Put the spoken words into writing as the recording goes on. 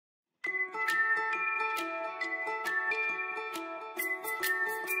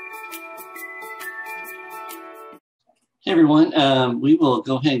Hey everyone, we will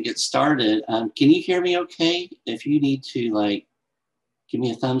go ahead and get started. Can you hear me okay? If you need to give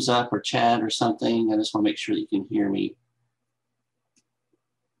me a thumbs up or chat or something, I just want to make sure that you can hear me.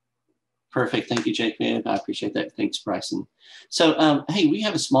 Perfect, thank you, Jacob. I appreciate that. Thanks, Bryson. So, hey, we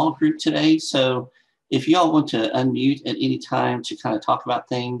have a small group today. So if you all want to unmute at any time to kind of talk about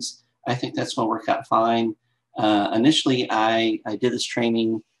things, I think that's going to work out fine. Initially, I did this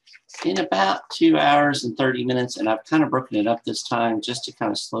training in about 2 hours and 30 minutes, and I've kind of broken it up this time just to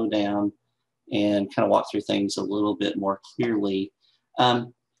kind of slow down and kind of walk through things a little bit more clearly.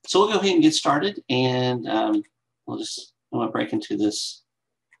 So we'll go ahead and get started, and I'm going to break into this,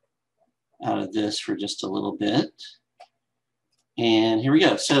 out of this for just a little bit. And here we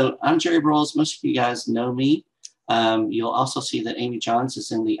go. So I'm Jerry Broyles. Most of you guys know me. You'll also see that Amy Johns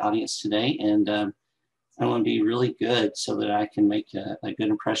is in the audience today, and I want to be really good so that I can make a good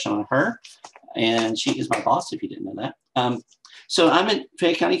impression on her. And she is my boss, if you didn't know that. So I'm at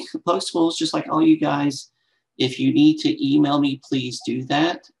Fayette County Public Schools, just like all you guys. If you need to email me, please do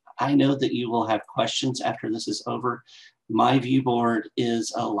that. I know that you will have questions after this is over. MyViewboard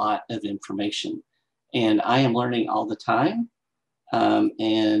is a lot of information, and I am learning all the time.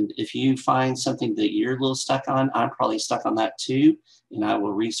 And if you find something that you're a little stuck on, I'm probably stuck on that too. And I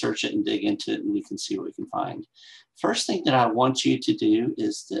will research it and dig into it, and we can see what we can find. First thing that I want you to do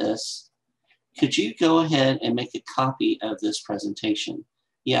is this. Could you go ahead and make a copy of this presentation?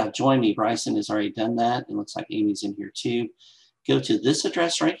 Yeah, join me. Bryson has already done that. It looks like Amy's in here too. Go to this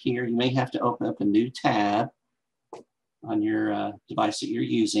address right here. You may have to open up a new tab on your device that you're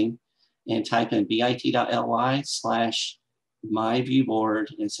using and type in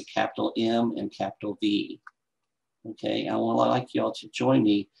bit.ly/myviewboard. It's a capital M and capital V. Okay, I would like you all to join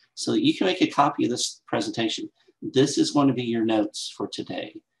me so that you can make a copy of this presentation. This is going to be your notes for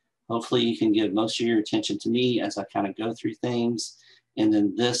today. Hopefully you can give most of your attention to me as I kind of go through things. And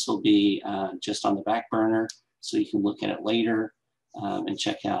then this will be just on the back burner so you can look at it later and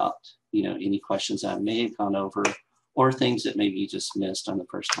check out, any questions I may have gone over or things that maybe you just missed on the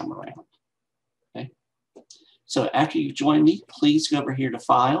first time around. Okay. So after you join me, please go over here to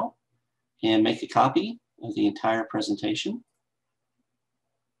File and make a copy of the entire presentation.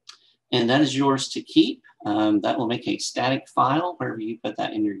 And that is yours to keep. That will make a static file wherever you put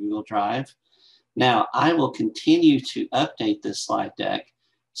that in your Google Drive. Now, I will continue to update this slide deck.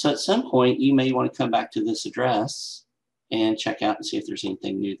 So at some point, you may want to come back to this address and check out and see if there's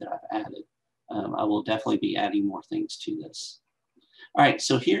anything new that I've added. I will definitely be adding more things to this. All right,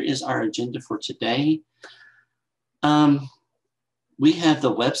 so here is our agenda for today. We have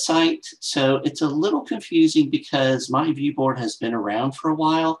the website, so it's a little confusing because MyViewboard has been around for a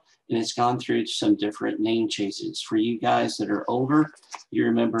while and it's gone through some different name changes. For you guys that are older, you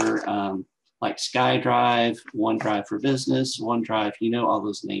remember like SkyDrive, OneDrive for Business, OneDrive, all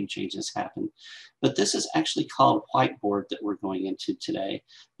those name changes happen. But this is actually called Whiteboard that we're going into today.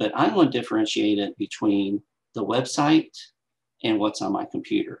 But I'm going to differentiate it between the website and what's on my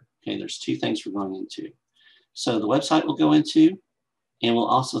computer. Okay, there's two things we're going into. So the website we'll go into, and we'll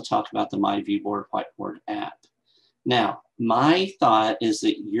also talk about the MyViewboard Whiteboard app. Now, my thought is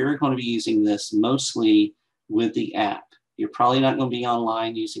that you're going to be using this mostly with the app. You're probably not going to be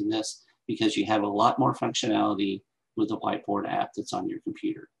online using this because you have a lot more functionality with the Whiteboard app that's on your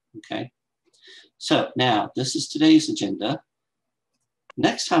computer, okay? So now, this is today's agenda.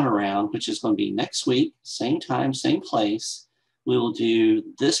 Next time around, which is going to be next week, same time, same place, we will do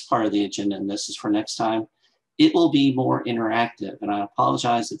this part of the agenda, and this is for next time. It will be more interactive, and I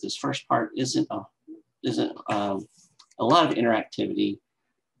apologize that this first part isn't a lot of interactivity,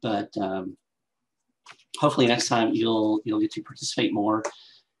 but hopefully next time you'll get to participate more.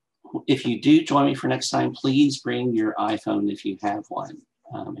 If you do join me for next time, please bring your iPhone if you have one.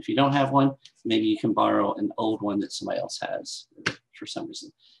 If you don't have one, maybe you can borrow an old one that somebody else has for some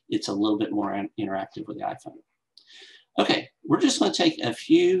reason. It's a little bit more interactive with the iPhone. Okay, we're just going to take a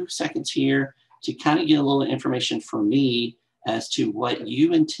few seconds here to kind of get a little information from me as to what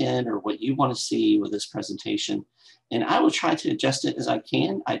you intend or what you want to see with this presentation. And I will try to adjust it as I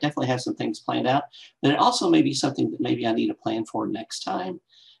can. I definitely have some things planned out, but it also may be something that maybe I need to plan for next time.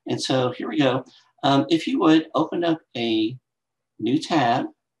 And so here we go. If you would open up a new tab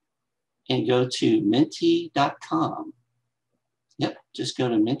and go to menti.com. Yep, just go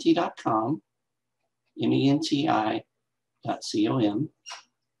to menti.com, MENTI.com.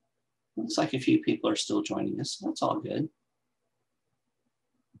 Looks like a few people are still joining us. That's all good.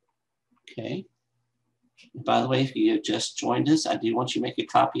 Okay. And by the way, if you have just joined us, I do want you to make a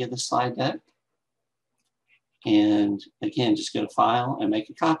copy of the slide deck. And again, just go to File and make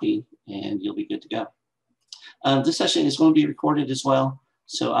a copy, and you'll be good to go. This session is going to be recorded as well,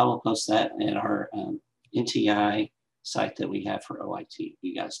 so I will post that at our NTI site that we have for OIT.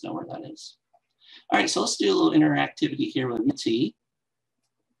 You guys know where that is. All right, so let's do a little interactivity here with Menti.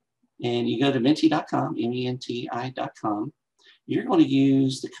 And you go to menti.com, menti.com. You're going to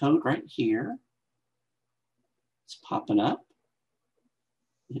use the code right here. It's popping up.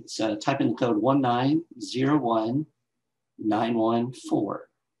 It's type in the code 1901914.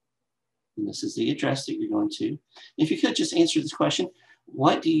 And this is the address that you're going to. If you could just answer this question,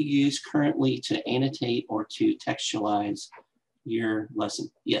 what do you use currently to annotate or to textualize your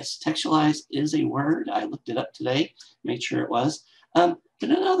lesson? Yes, textualize is a word. I looked it up today, made sure it was. But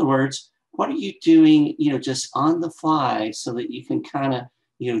in other words, what are you doing, just on the fly so that you can kind of,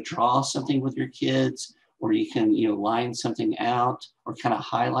 draw something with your kids, or you can, line something out or kind of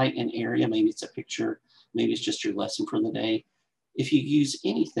highlight an area. Maybe it's a picture, maybe it's just your lesson for the day. If you use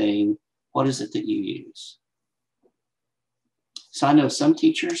anything, what is it that you use? So I know some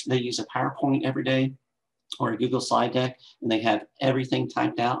teachers, they use a PowerPoint every day or a Google slide deck, and they have everything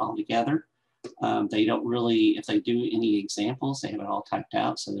typed out all together. They don't really, if they do any examples, they have it all typed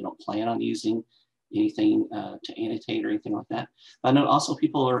out, so they don't plan on using anything to annotate or anything like that. But I know also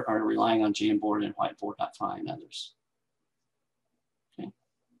people are relying on Jamboard and Whiteboard.fi and others. Okay.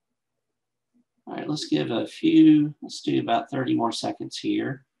 All right, let's do about 30 more seconds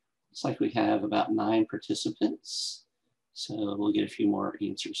here. Looks like we have about 9 participants. So we'll get a few more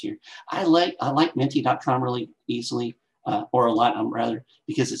answers here. I like menti.com really easily, or a lot rather,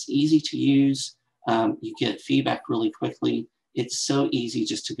 because it's easy to use. You get feedback really quickly. It's so easy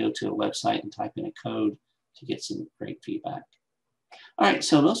just to go to a website and type in a code to get some great feedback. All right,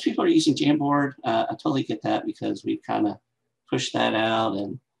 so most people are using Jamboard. I totally get that because we've kind of pushed that out,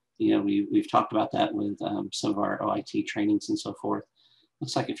 and we've talked about that with some of our OIT trainings and so forth.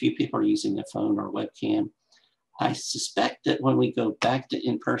 Looks like a few people are using a phone or webcam. I suspect that when we go back to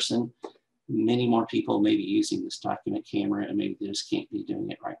in-person, many more people may be using this document camera, and maybe they just can't be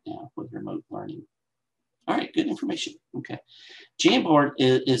doing it right now with remote learning. All right, good information. Okay. Jamboard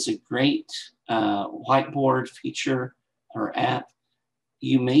is a great whiteboard feature or app.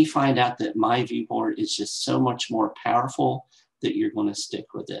 You may find out that MyViewboard is just so much more powerful that you're going to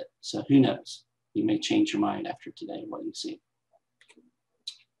stick with it. So who knows? You may change your mind after today, what you see.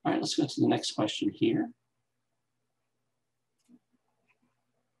 All right, let's go to the next question here.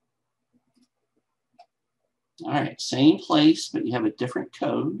 All right, same place, but you have a different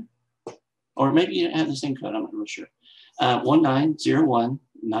code. Or maybe you have the same code, I'm not really sure.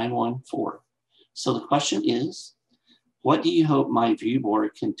 1901914. So the question is, what do you hope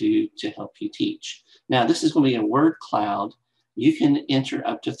MyViewboard can do to help you teach? Now, this is going to be a word cloud. You can enter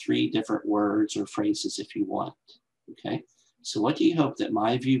up to 3 different words or phrases if you want, okay? So what do you hope that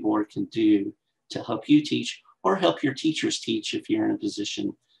MyViewboard can do to help you teach, or help your teachers teach if you're in a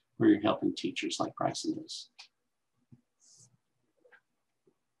position where you're helping teachers like Bryson is?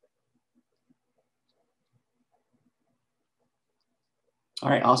 All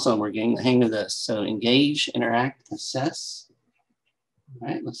right, awesome. We're getting the hang of this. So engage, interact, assess. All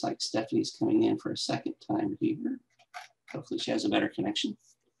right, looks like Stephanie's coming in for a second time here. Hopefully she has a better connection.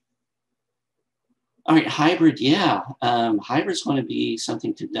 All right, hybrid, yeah. Hybrid's going to be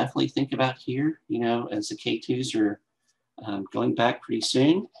something to definitely think about here, as the K2s are going back pretty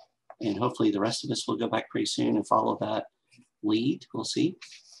soon. And hopefully the rest of us will go back pretty soon and follow that lead. We'll see.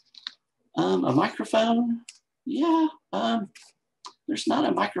 A microphone, yeah. There's not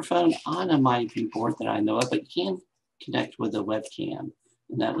a microphone on a MyViewboard that I know of, but you can connect with a webcam,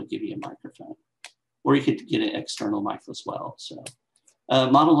 and that would give you a microphone. Or you could get an external mic as well. So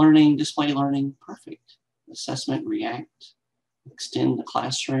model learning, display learning, perfect. Assessment, react, extend the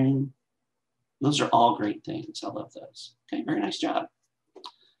classroom. Those are all great things. I love those. Okay, very nice job.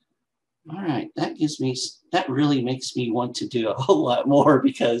 All right, that really makes me want to do a whole lot more,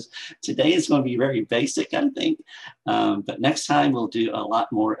 because today is going to be very basic, I think. But next time we'll do a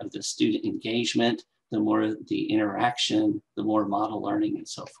lot more of the student engagement, the more the interaction, the more model learning and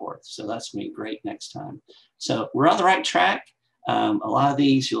so forth. So that's going to be great next time. So we're on the right track. A lot of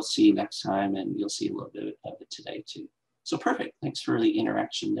these you'll see next time, and you'll see a little bit of it today too. So perfect, thanks for the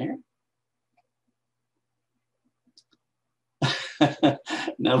interaction there.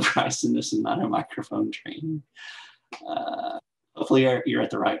 No, Bryson, this is not a microphone training. Hopefully you're at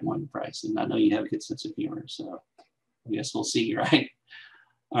the right one, Bryson. I know you have a good sense of humor, so I guess we'll see, right?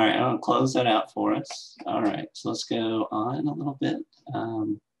 All right, I'm gonna close that out for us. All right, so let's go on a little bit.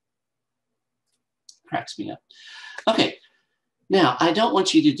 Cracks me up. Okay, now I don't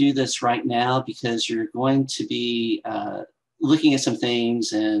want you to do this right now, because you're going to be looking at some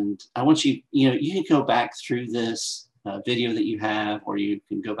things, and I want you, you can go back through this video that you have, or you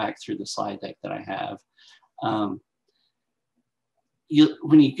can go back through the slide deck that I have. When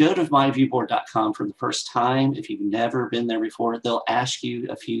you go to myviewboard.com for the first time, if you've never been there before, they'll ask you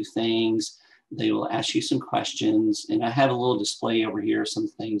a few things. They will ask you some questions, and I have a little display over here of some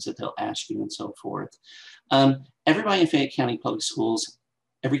things that they'll ask you and so forth. Everybody in Fayette County Public Schools,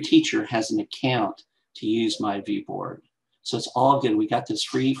 every teacher has an account to use MyViewboard. So it's all good. We got this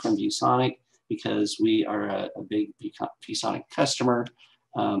free from Viewsonic because we are a big Viewsonic customer.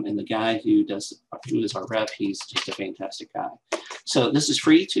 And the guy who is our rep, he's just a fantastic guy. So this is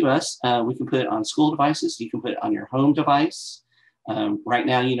free to us. We can put it on school devices. You can put it on your home device. Right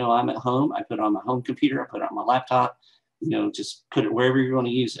now, I'm at home. I put it on my home computer. I put it on my laptop. Just put it wherever you want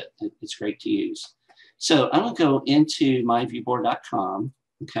to use it. It's great to use. So I'm going to go into myviewboard.com,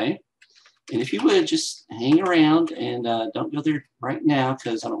 okay? And if you would, just hang around and don't go there right now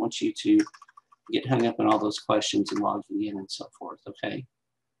because I don't want you to get hung up on all those questions and logging in and so forth, okay?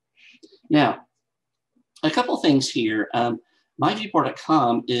 Now, a couple things here.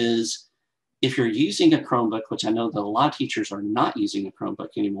 MyViewboard.com is, if you're using a Chromebook, which I know that a lot of teachers are not using a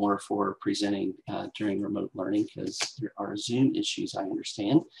Chromebook anymore for presenting during remote learning because there are Zoom issues, I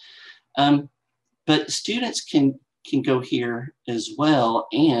understand. But students can go here as well,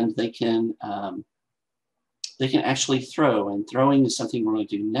 and they can actually throw, and throwing is something we're going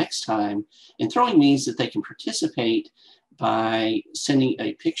to do next time. And throwing means that they can participate by sending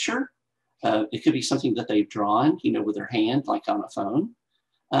a picture. It could be something that they've drawn, with their hand, like on a phone.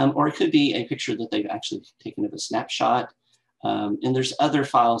 Or it could be a picture that they've actually taken of a snapshot. And there's other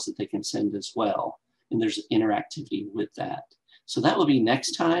files that they can send as well. And there's interactivity with that. So that will be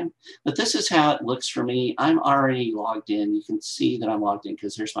next time. But this is how it looks for me. I'm already logged in. You can see that I'm logged in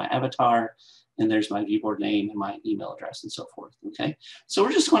because there's my avatar and there's my viewboard name and my email address and so forth, okay? So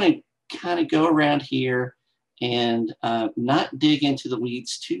we're just going to kind of go around here and not dig into the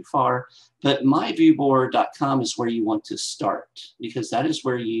weeds too far, but myviewboard.com is where you want to start because that is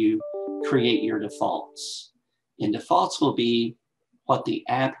where you create your defaults. And defaults will be what the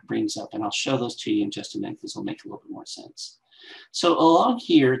app brings up, and I'll show those to you in just a minute because it'll make a little bit more sense. So along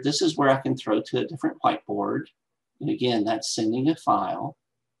here, this is where I can throw to a different whiteboard. And again, that's sending a file.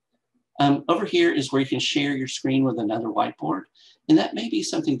 Over here is where you can share your screen with another whiteboard. And that may be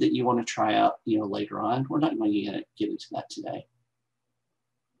something that you want to try out, later on. We're not going to get into that today.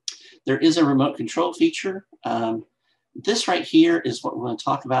 There is a remote control feature. This right here is what we're going to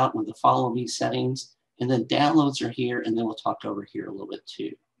talk about with the follow me settings. And then downloads are here, and then we'll talk over here a little bit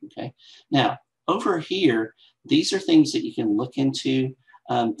too, okay? Now, over here, these are things that you can look into.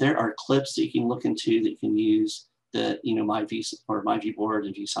 There are clips that you can look into that you can use that, MyViewboard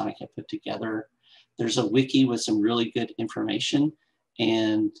and Viewsonic have put together. There's a wiki with some really good information,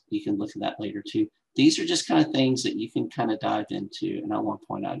 and you can look at that later too. These are just kind of things that you can kind of dive into, and I want to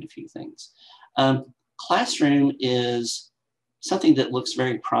point out a few things. Classroom is something that looks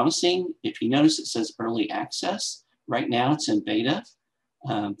very promising. If you notice, it says early access. Right now it's in beta.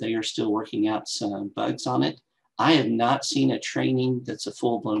 They are still working out some bugs on it. I have not seen a training that's a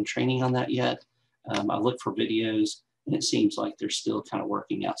full-blown training on that yet. I look for videos, and it seems like they're still kind of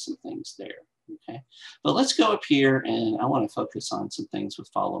working out some things there. Okay, but let's go up here, and I want to focus on some things with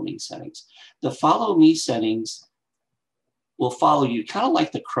follow me settings. The follow me settings will follow you kind of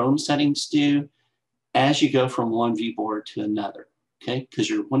like the Chrome settings do as you go from one viewboard to another, okay?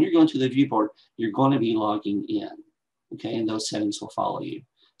 Because when you're going to the viewboard, you're going to be logging in, okay? And those settings will follow you.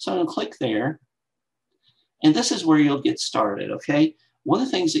 So I'm going to click there, and this is where you'll get started, okay? One of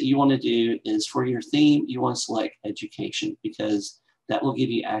the things that you want to do is for your theme, you want to select education because that will give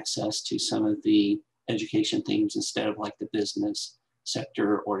you access to some of the education themes instead of like the business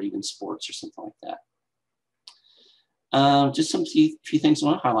sector or even sports or something like that. Just some few things I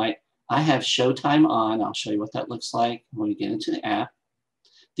want to highlight. I have Showtime on. I'll show you what that looks like when we get into the app.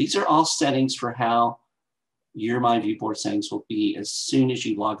 These are all settings for how your MyViewboard settings will be as soon as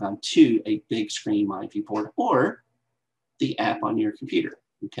you log on to a big screen MyViewboard or the app on your computer,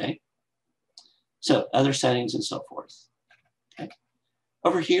 okay? So other settings and so forth, okay?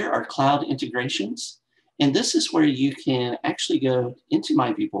 Over here are cloud integrations. And this is where you can actually go into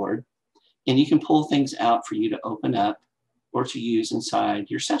MyViewboard and you can pull things out for you to open up or to use inside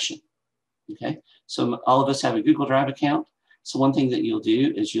your session. Okay, so all of us have a Google Drive account. So one thing that you'll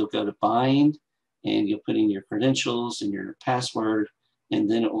do is you'll go to bind and you'll put in your credentials and your password, and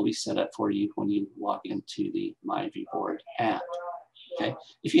then it will be set up for you when you log into the MyViewboard app. Okay,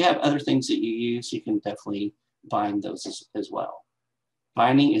 if you have other things that you use, you can definitely bind those as well.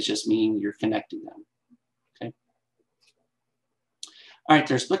 Binding is just meaning you're connecting them. Okay. All right,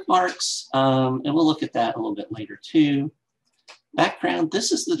 there's bookmarks, and we'll look at that a little bit later too. Background,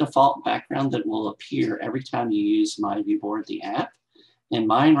 this is the default background that will appear every time you use MyViewboard, the app. And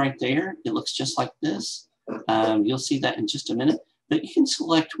mine right there, it looks just like this. You'll see that in just a minute, but you can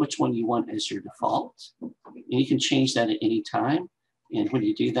select which one you want as your default. And you can change that at any time. And when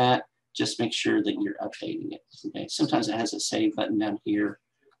you do that, just make sure that you're updating it. Okay, sometimes it has a save button down here.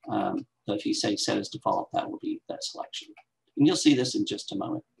 But if you say set as default, that will be that selection. And you'll see this in just a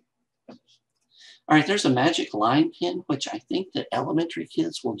moment. All right, there's a magic line pen, which I think that elementary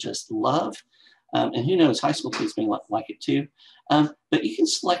kids will just love. And who knows, high school kids may like it too. But you can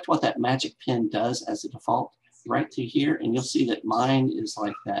select what that magic pen does as a default right through here. And you'll see that mine is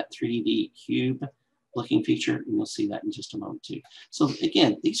like that 3D cube looking feature. And you'll see that in just a moment too. So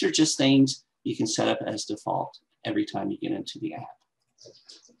again, these are just things you can set up as default every time you get into the app.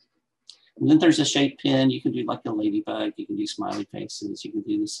 And then there's a shape pen. You can do like a ladybug. You can do smiley faces. You can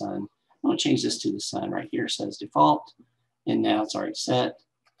do the sun. I'm going to change this to the sun right here. It says default. And now it's already set.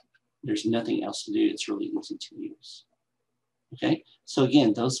 There's nothing else to do. It's really easy to use. Okay. So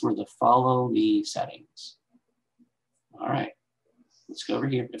again, those were the follow me settings. All right. Let's go over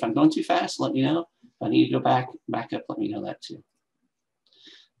here. If I'm going too fast, let me know. If I need to go back up, let me know that too.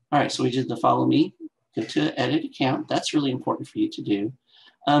 All right. So we did the follow me. Go to edit account. That's really important for you to do.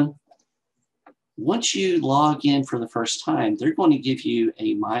 Once you log in for the first time, they're going to give you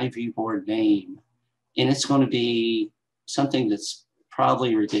a MyViewboard name, and it's going to be something that's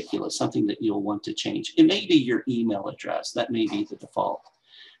probably ridiculous, something that you'll want to change. It may be your email address. That may be the default.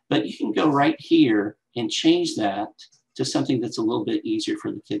 But you can go right here and change that to something that's a little bit easier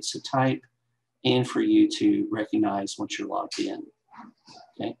for the kids to type and for you to recognize once you're logged in.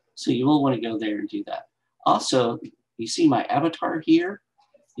 Okay, so you will want to go there and do that. Also, you see my avatar here?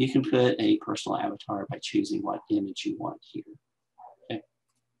 You can put a personal avatar by choosing what image you want here. Okay.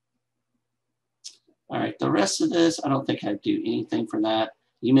 All right, the rest of this, I don't think I'd do anything for that.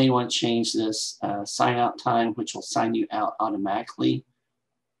 You may want to change this sign out time, which will sign you out automatically.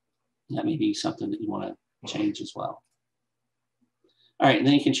 That may be something that you want to change as well. All right, and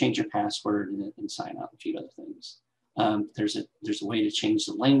then you can change your password and sign out, a few other things. There's a way to change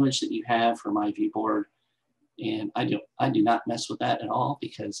the language that you have for MyViewboard. And I do not mess with that at all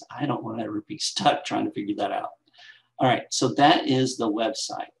because I don't want to ever be stuck trying to figure that out. All right, so that is the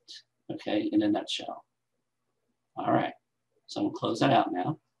website, okay, in a nutshell. All right, so I'm gonna close that out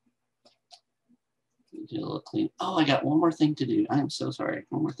now. Do a little clean. Oh, I got one more thing to do. I am so sorry,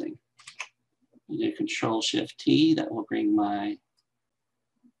 one more thing. You do Control-Shift-T, that will bring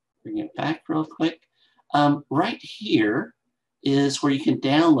it back real quick. Right here is where you can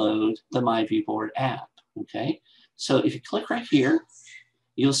download the MyViewboard app. Okay, so if you click right here,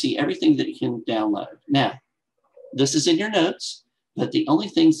 you'll see everything that you can download. Now, this is in your notes, but the only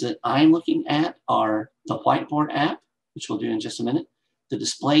things that I'm looking at are the Whiteboard app, which we'll do in just a minute, the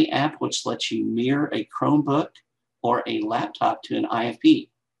Display app, which lets you mirror a Chromebook or a laptop to an IFP.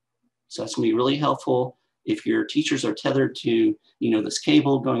 So that's going to be really helpful if your teachers are tethered to, this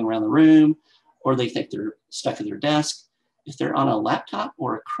cable going around the room, or they think they're stuck at their desk. If they're on a laptop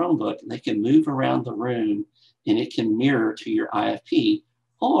or a Chromebook, they can move around the room and it can mirror to your IFP.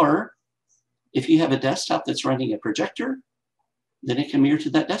 Or if you have a desktop that's running a projector, then it can mirror to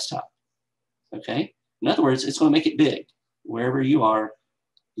that desktop. Okay? In other words, it's going to make it big. Wherever you are,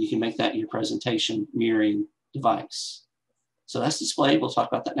 you can make that your presentation mirroring device. So that's Display. We'll talk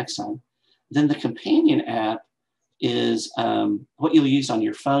about that next time. Then the Companion app is what you'll use on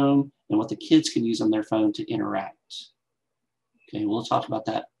your phone and what the kids can use on their phone to interact. Okay, we'll talk about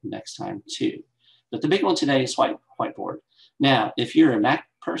that next time too. But the big one today is Whiteboard. Now, if you're a Mac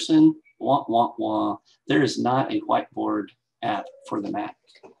person, there is not a Whiteboard app for the Mac.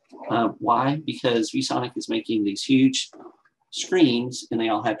 Why? Because ViewSonic is making these huge screens and they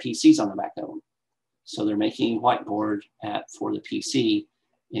all have PCs on the back of them. So they're making Whiteboard app for the PC,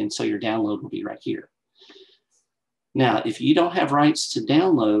 and so your download will be right here. Now, if you don't have rights to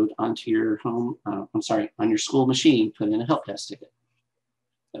download onto your on your school machine, put in a help desk ticket.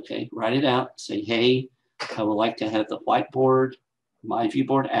 Okay, write it out. Say, hey, I would like to have the Whiteboard,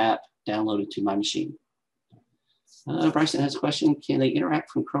 MyViewboard app downloaded to my machine. Bryson has a question. Can they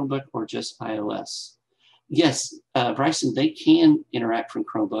interact from Chromebook or just iOS? Yes, Bryson, they can interact from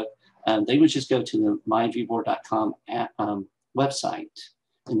Chromebook. They would just go to the myviewboard.com website,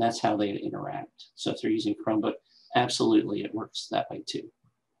 and that's how they interact. So if they're using Chromebook, absolutely, it works that way too.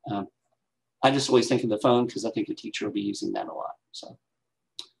 I just always think of the phone because I think a teacher will be using that a lot. So,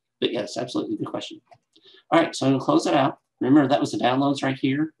 but yes, absolutely, good question. All right, so I'm gonna close that out. Remember, that was the downloads right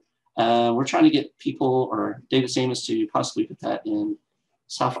here. We're trying to get people or David Samus to possibly put that in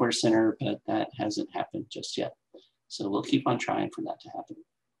Software Center, but that hasn't happened just yet. So we'll keep on trying for that to happen.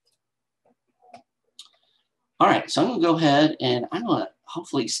 All right, so I'm gonna go ahead and I'm gonna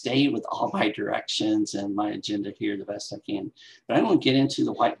hopefully stay with all my directions and my agenda here the best I can. But I'm gonna get into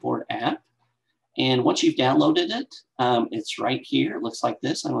the Whiteboard app. And once you've downloaded it, it's right here. It looks like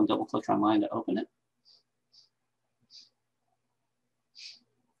this. I'm gonna double click on mine to open it.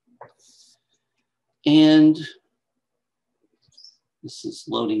 And this is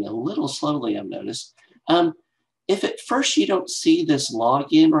loading a little slowly, I've noticed. If at first you don't see this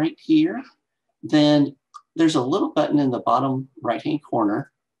login right here, then there's a little button in the bottom right-hand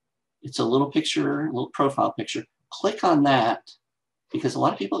corner. It's a little picture, a little profile picture. Click on that, because a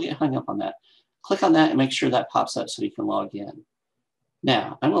lot of people get hung up on that. Click on that and make sure that pops up so you can log in.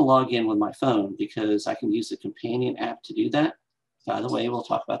 Now, I'm gonna log in with my phone because I can use the companion app to do that. By the way, we'll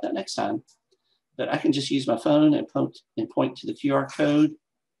talk about that next time. But I can just use my phone and point to the QR code,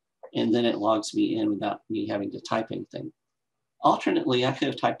 and then it logs me in without me having to type anything. Alternately, I could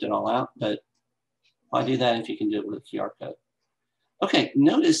have typed it all out, but why do that if you can do it with a QR code? Okay,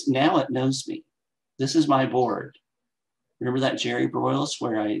 notice now it knows me. This is my board. Remember that Jerry Broyles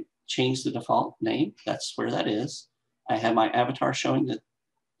where I changed the default name? That's where that is. I have my avatar showing that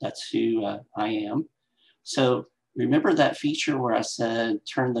that's who I am. So remember that feature where I said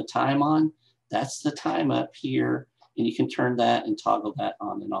turn the time on? That's the time up here, and you can turn that and toggle that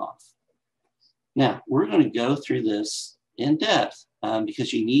on and off. Now, we're going to go through this in depth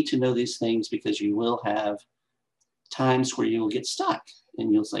because you need to know these things, because you will have times where you'll get stuck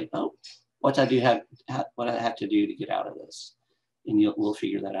and you'll say, oh, what do I have to do to get out of this? And we'll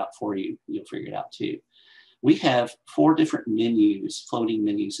figure that out for you. You'll figure it out too. We have 4 different menus, floating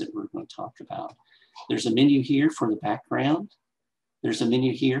menus that we're going to talk about. There's a menu here for the background. There's a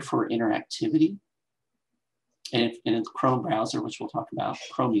menu here for interactivity. And in the Chrome browser, which we'll talk about,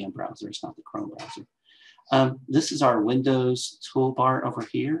 Chromium browser, it's not the Chrome browser. This is our Windows toolbar over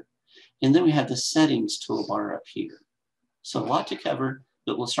here. And then we have the settings toolbar up here. So a lot to cover,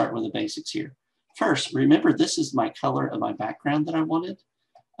 but we'll start with the basics here. First, remember this is my color of my background that I wanted.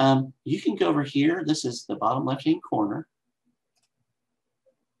 You can go over here. This is the bottom left-hand corner.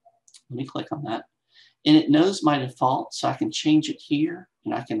 Let me click on that. And it knows my default, so I can change it here,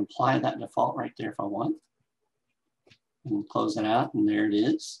 and I can apply that default right there if I want. And close it out, and there it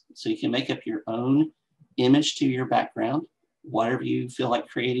is. So you can make up your own image to your background. Whatever you feel like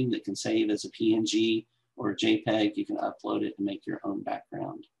creating that can save as a PNG or a JPEG, you can upload it and make your own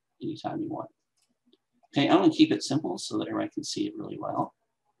background anytime you want. Okay, I'm gonna keep it simple so that everybody can see it really well.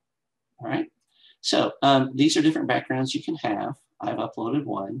 All right, so these are different backgrounds you can have. I've uploaded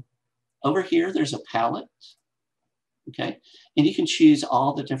one. Over here, there's a palette, okay? And you can choose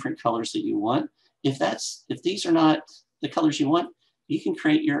all the different colors that you want. If these are not the colors you want, you can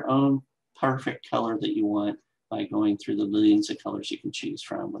create your own perfect color that you want by going through the millions of colors you can choose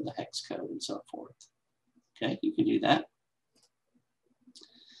from with the hex code and so forth. Okay, you can do that.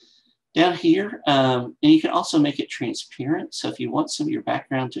 Down here, and you can also make it transparent. So if you want some of your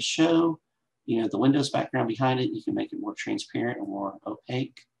background to show, you know, the Windows background behind it, you can make it more transparent or more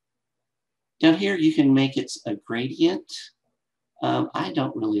opaque. Down here, you can make it a gradient. I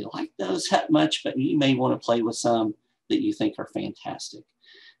don't really like those that much, but you may want to play with some that you think are fantastic.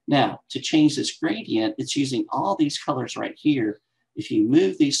 Now, to change this gradient, it's using all these colors right here. If you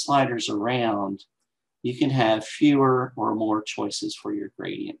move these sliders around, you can have fewer or more choices for your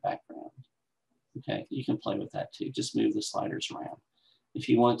gradient background. Okay, you can play with that too. Just move the sliders around. If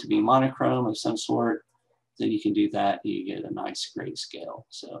you want it to be monochrome of some sort, then you can do that. You get a nice grayscale.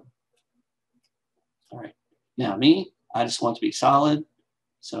 So, all right. Now me, I just want to be solid.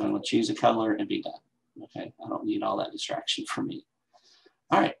 So I'm going to choose a color and be done. Okay, I don't need all that distraction for me.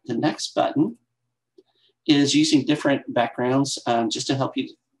 All right, the next button is using different backgrounds just to help you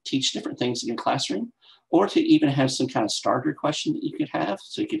teach different things in your classroom, or to even have some kind of starter question that you could have.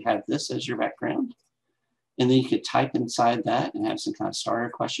 So you could have this as your background, and then you could type inside that and have some kind of starter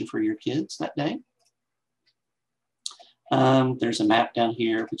question for your kids that day. There's a map down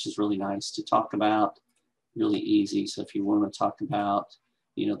here, which is really nice to talk about, really easy. So if you want to talk about,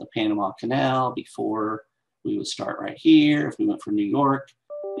 you know, the Panama Canal, before we would start right here. If we went from New York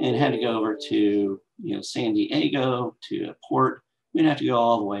and had to go over to, you know, San Diego to a port, we'd have to go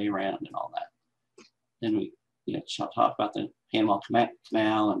all the way around and all that. Then we, you know, talk about the Panama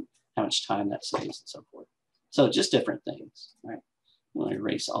Canal and how much time that saves and so forth. So just different things, right? I'm going to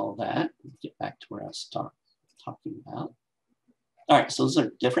erase all of that and get back to where I was talking about. All right, so those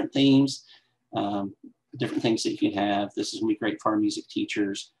are different themes, different things that you can have. This is going to be great for our music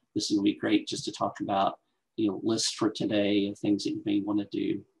teachers. This is going to be great just to talk about list for today of things that you may want to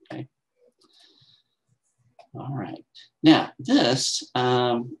do. Okay. All right. Now this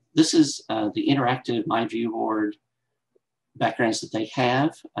is the interactive MyViewboard backgrounds that they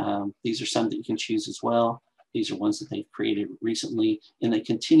have. These are some that you can choose as well. These are ones that they've created recently, and they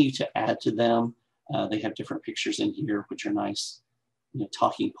continue to add to them. They have different pictures in here, which are nice,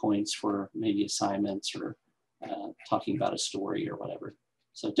 talking points for maybe assignments or talking about a story or whatever.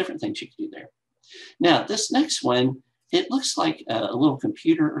 So different things you can do there. Now, this next one, it looks like a little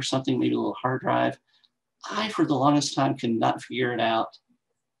computer or something, maybe a little hard drive. I, for the longest time, could not figure it out,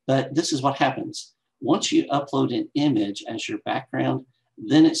 but this is what happens. Once you upload an image as your background,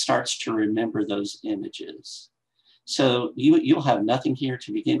 then it starts to remember those images. So you'll have nothing here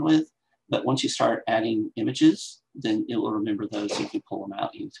to begin with, but once you start adding images, then it will remember those. You can pull them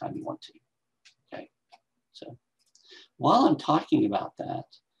out anytime you want to. Okay, so while I'm talking about that,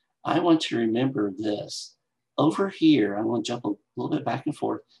 I want to remember this. Over here, I'm going to jump a little bit back and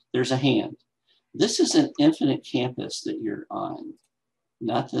forth. There's a hand. This is an infinite campus that you're on,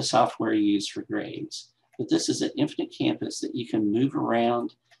 not the software you use for grades, but this is an infinite campus that you can move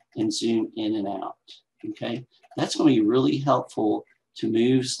around and zoom in and out, okay? That's going to be really helpful to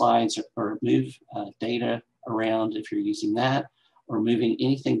move slides or move data around if you're using that, or moving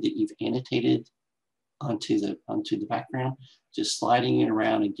anything that you've annotated onto the background, just sliding it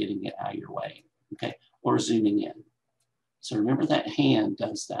around and getting it out of your way, okay? Or zooming in. So remember that hand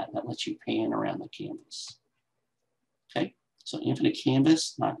does that. That lets you pan around the canvas, okay? So infinite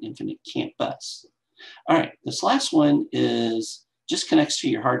canvas, not infinite campus. All right, this last one is just connects to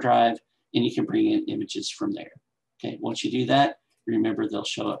your hard drive and you can bring in images from there. Okay, once you do that, remember they'll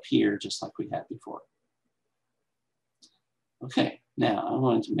show up here just like we had before. Okay, now I'm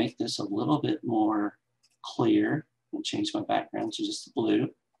going to make this a little bit more clear and change my background to just blue.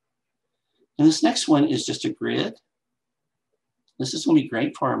 And this next one is just a grid. This is going to be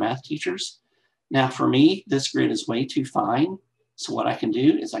great for our math teachers. Now for me, this grid is way too fine. So what I can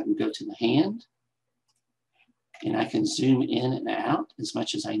do is I can go to the hand and I can zoom in and out as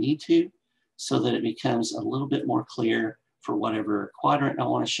much as I need to so that it becomes a little bit more clear for whatever quadrant I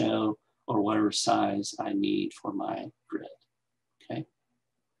want to show or whatever size I need for my grid, okay?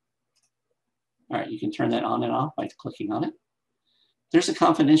 All right, you can turn that on and off by clicking on it. There's a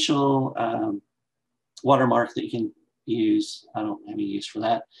confidential watermark that you can use. I don't have any use for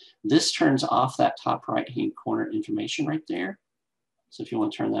that. This turns off that top right-hand corner information right there. So if you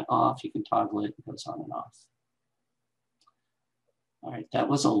want to turn that off, you can toggle it. It goes on and off. All right, that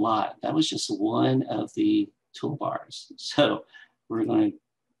was a lot. That was just one of the toolbars. So we're going to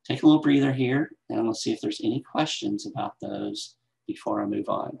take a little breather here, and I'm going to see if there's any questions about those before I move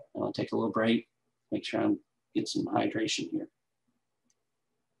on. I'm going to take a little break, make sure I'm getting some hydration here.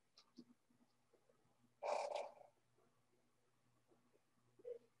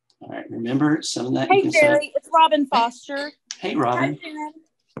 All right, remember some of that. Hey, Jerry, it's Robin Foster. Hey, Robin.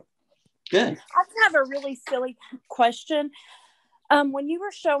 Hi, good. I have a really silly question. When you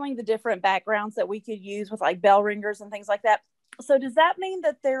were showing the different backgrounds that we could use with like bell ringers and things like that, so does that mean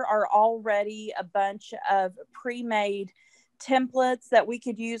that there are already a bunch of pre-made templates that we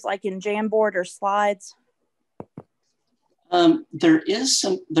could use like in Jamboard or slides? There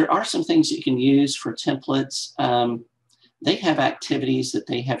are some things that you can use for templates. They have activities that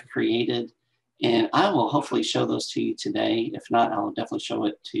they have created, and I will hopefully show those to you today. If not, I'll definitely show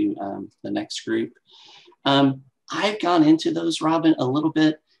it to the next group. I've gone into those, Robin, a little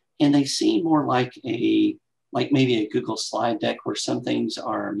bit, and they seem more like maybe a Google slide deck where some things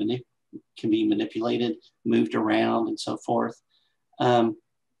are can be manipulated, moved around, and so forth.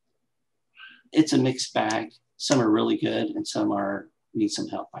 It's a mixed bag. Some are really good, and some need some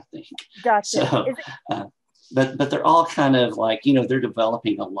help, I think. Gotcha. So, but they're all kind of like, they're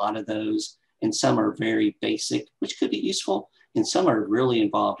developing a lot of those, and some are very basic, which could be useful, and some are really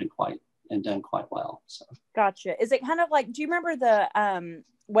involved and done quite well. So. Gotcha. Is it kind of like, do you remember the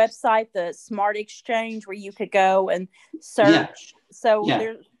website, the Smart Exchange, where you could go and search? Yeah. So yeah.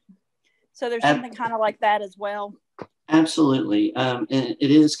 there's something kind of like that as well. Absolutely. And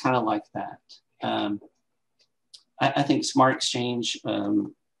it is kind of like that. I think Smart Exchange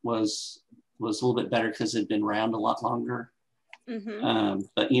was a little bit better because it had been around a lot longer. Mm-hmm.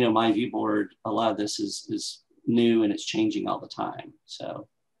 But MyViewboard, a lot of this is new and it's changing all the time. So,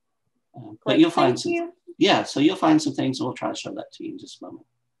 but you'll find so you'll find some things, and we'll try to show that to you in just a moment.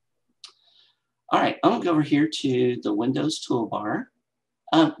 All right, I'm gonna go over here to the Windows toolbar.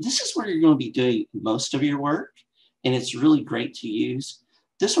 This is where you're going to be doing most of your work, and it's really great to use.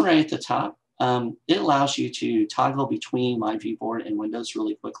 This one right at the top, it allows you to toggle between MyViewboard and Windows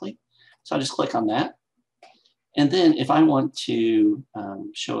really quickly. So I'll just click on that. And then if I want to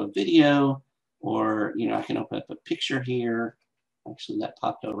show a video, or, I can open up a picture here. Actually, that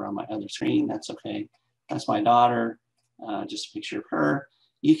popped over on my other screen. That's okay. That's my daughter, just a picture of her.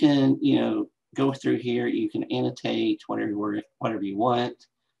 You can, go through here. You can annotate whatever you want.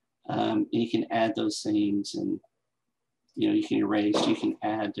 And you can add those things, and, you can erase. You can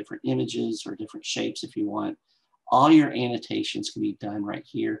add different images or different shapes if you want. All your annotations can be done right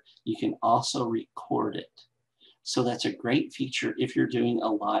here. You can also record it. So that's a great feature if you're doing a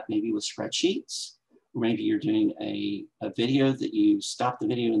lot, maybe with spreadsheets, or maybe you're doing a video that you stop the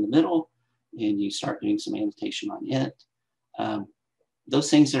video in the middle and you start doing some annotation on it. Those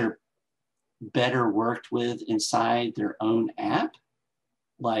things are better worked with inside their own app,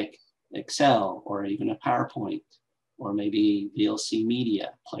 like Excel or even a PowerPoint, or maybe VLC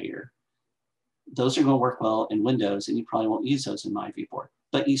Media Player. Those are going to work well in Windows, and you probably won't use those in MyViewboard.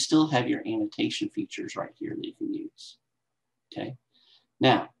 But you still have your annotation features right here that you can use, okay?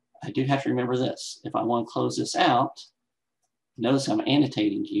 Now, I do have to remember this. If I want to close this out, notice I'm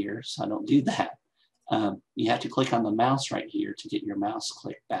annotating here, so I don't do that. You have to click on the mouse right here to get your mouse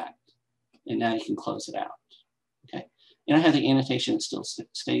click back. And now you can close it out, okay? And I have the annotation that still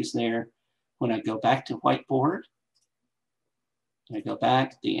stays there. When I go back to Whiteboard, and I go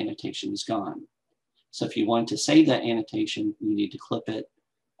back, the annotation is gone. So if you want to save that annotation, you need to clip it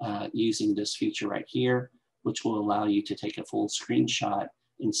using this feature right here, which will allow you to take a full screenshot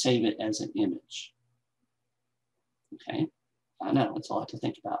and save it as an image. Okay, I know, it's a lot to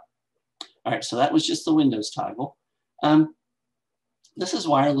think about. All right, so that was just the Windows toggle. This is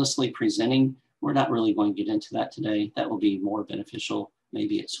wirelessly presenting. We're not really going to get into that today. That will be more beneficial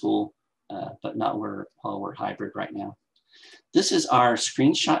maybe at school, but not while we're hybrid right now. This is our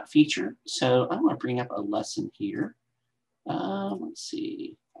screenshot feature. So I'm going to bring up a lesson here. Let's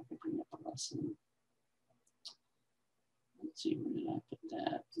see if I can bring up a lesson. Let's see, where did I put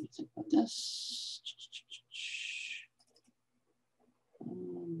that? Let me think about this.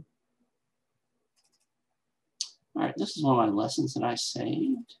 All right, this is one of my lessons that I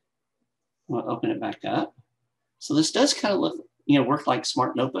saved. I'm going to open it back up. So this does kind of look, work like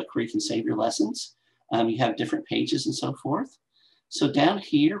Smart Notebook, where you can save your lessons. You have different pages and so forth. So down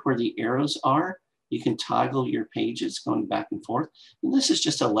here where the arrows are, you can toggle your pages going back and forth. And this is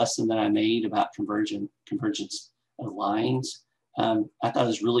just a lesson that I made about convergence of lines. I thought it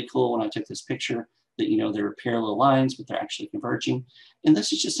was really cool when I took this picture that, there were parallel lines, but they're actually converging. And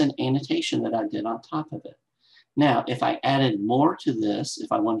this is just an annotation that I did on top of it. Now, if I added more to this,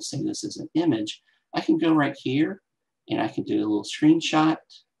 if I want to say this as an image, I can go right here and I can do a little screenshot.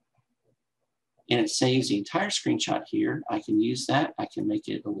 And it saves the entire screenshot here. I can use that. I can make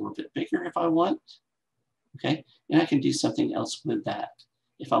it a little bit bigger if I want. Okay, and I can do something else with that.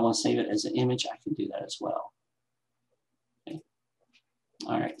 If I want to save it as an image, I can do that as well. Okay.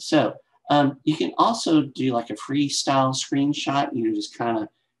 All right, so you can also do like a freestyle screenshot. Just kind of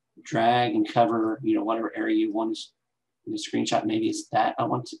drag and cover, whatever area you want to screenshot. Maybe it's that I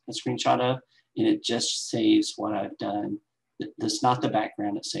want a screenshot of, and it just saves what I've done. That's not the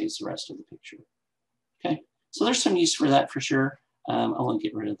background, it saves the rest of the picture. Okay, so there's some use for that for sure. I want to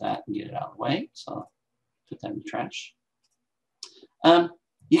get rid of that and get it out of the way, so I'll put that in the trash.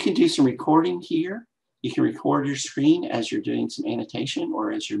 You can do some recording here. You can record your screen as you're doing some annotation,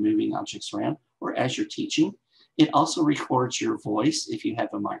 or as you're moving objects around, or as you're teaching. It also records your voice if you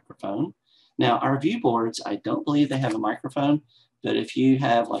have a microphone. Now, our view boards, I don't believe they have a microphone, but if you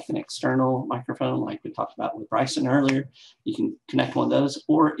have like an external microphone, like we talked about with Bryson earlier, you can connect one of those,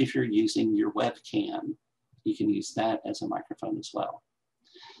 or if you're using your webcam, you can use that as a microphone as well.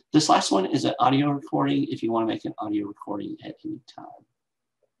 This last one is an audio recording if you want to make an audio recording at any time.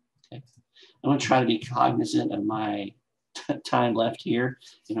 Okay. I'm going to try to be cognizant of my time left here,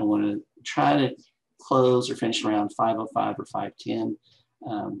 and I want to try to close or finish around 5:05 or 5:10.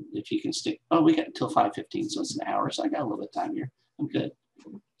 If you can stick, oh, we got until 5:15, so it's an hour, so I got a little bit of time here. I'm good.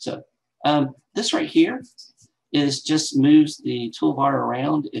 So this right here just moves the toolbar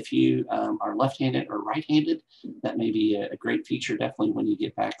around. If you are left-handed or right-handed, that may be a great feature, definitely when you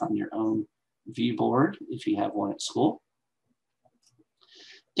get back on your own view board, if you have one at school.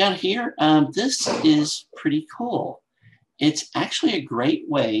 Down here, this is pretty cool. It's actually a great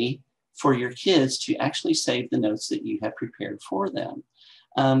way for your kids to actually save the notes that you have prepared for them.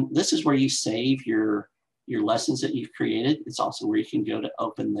 This is where you save your lessons that you've created. It's also where you can go to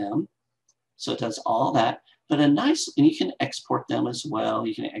open them. So it does all that, but and you can export them as well.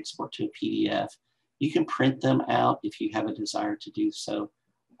 You can export to a PDF. You can print them out if you have a desire to do so.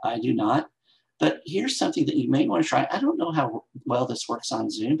 I do not. But here's something that you may want to try. I don't know how well this works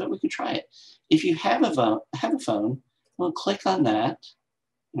on Zoom, but we can try it. If you have a phone, we'll click on that,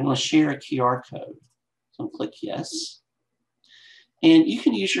 and we'll share a QR code. So click yes. And you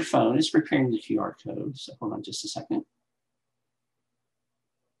can use your phone. It's preparing the QR code. So hold on just a second.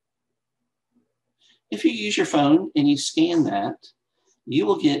 If you use your phone and you scan that, you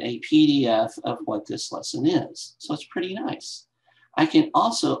will get a PDF of what this lesson is. So it's pretty nice. I can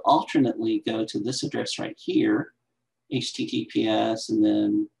also alternately go to this address right here, HTTPS, and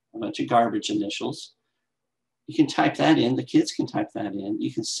then a bunch of garbage initials. You can type that in. The kids can type that in.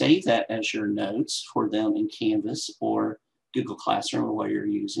 You can save that as your notes for them in Canvas or Google Classroom or what you're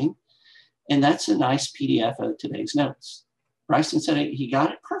using. And that's a nice PDF of today's notes. Bryson said he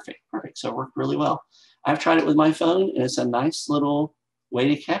got it perfect. So it worked really well. I've tried it with my phone, and it's a nice little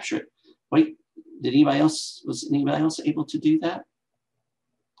way to capture it. Wait, was anybody else able to do that?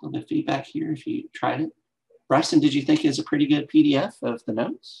 A little bit of feedback here if you tried it. Bryson, did you think it was a pretty good PDF of the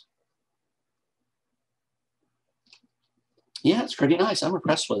notes? Yeah, it's pretty nice. I'm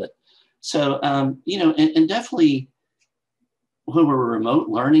impressed with it. So, you know, and definitely when we're remote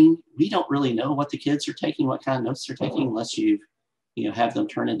learning, we don't really know what the kids are taking, what kind of notes they're taking, unless you have them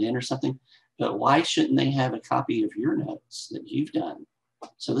turn it in or something. But why shouldn't they have a copy of your notes that you've done?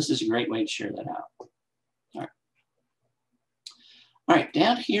 So this is a great way to share that out. All right,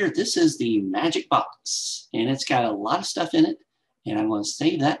 down here, this is the magic box, and it's got a lot of stuff in it, and I'm going to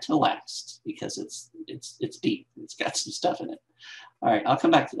save that to last because it's deep. It's got some stuff in it. All right, I'll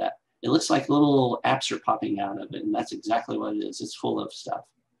come back to that. It looks like little apps are popping out of it, and that's exactly what it is. It's full of stuff.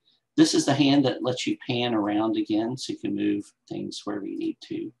 This is the hand that lets you pan around again, so you can move things wherever you need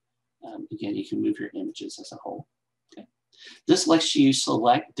to. Again, you can move your images as a whole. Okay. This lets you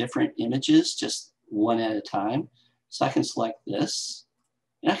select different images just one at a time. So I can select this,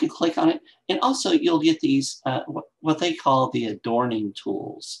 and I can click on it. And also, you'll get these, what they call the adorning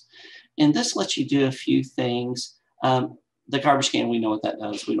tools. And this lets you do a few things. The garbage can, we know what that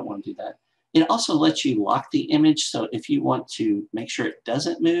does. We don't want to do that. It also lets you lock the image. So if you want to make sure it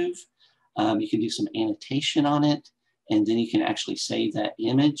doesn't move, you can do some annotation on it, and then you can actually save that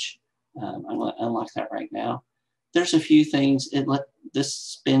image. I'm going to unlock that right now. There's a few things. This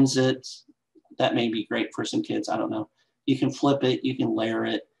spins it. That may be great for some kids. I don't know. You can flip it. You can layer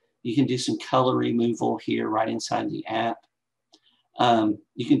it. You can do some color removal here right inside the app.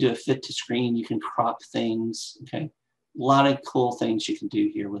 You can do a fit to screen. You can crop things. Okay. A lot of cool things you can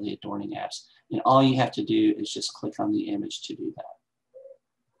do here with the adorning apps. And all you have to do is just click on the image to do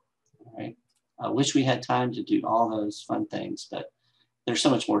that. All right. I wish we had time to do all those fun things, but there's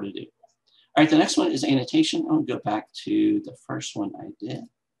so much more to do. All right, the next one is annotation. I'll go back to the first one I did.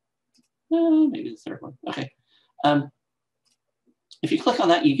 Maybe the third one. Okay. If you click on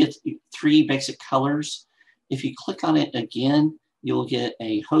that, you get 3 basic colors. If you click on it again, you'll get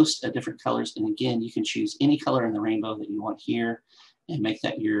a host of different colors. And again, you can choose any color in the rainbow that you want here and make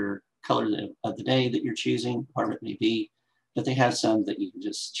that your color of the day that you're choosing, whatever it may be. But they have some that you can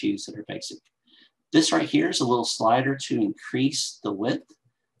just choose that are basic. This right here is a little slider to increase the width.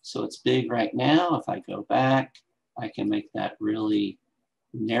 So it's big right now. If I go back, I can make that really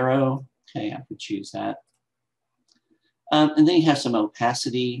narrow. Okay, I could choose that. And then you have some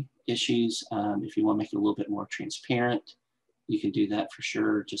opacity issues. If you want to make it a little bit more transparent, you can do that for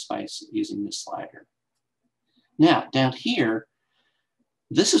sure just by using this slider. Now, down here,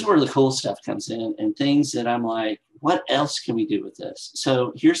 this is where the cool stuff comes in and things that I'm like, what else can we do with this?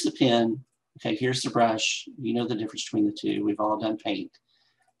 So here's the pen. Okay, here's the brush. You know the difference between the two. We've all done paint.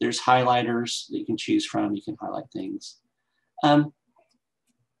 There's highlighters that you can choose from. You can highlight things.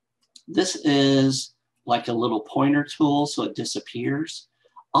 This is like a little pointer tool, so it disappears.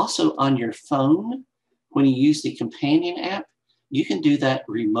 Also on your phone, when you use the companion app, you can do that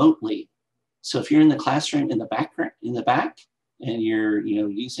remotely. So if you're in the classroom in the back, and you're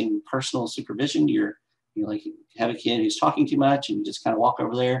using personal supervision, you like have a kid who's talking too much, and you just kind of walk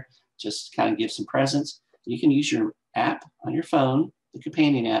over there, just kind of give some presence. You can use your app on your phone, the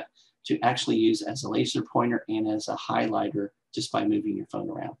companion app, to actually use as a laser pointer and as a highlighter just by moving your phone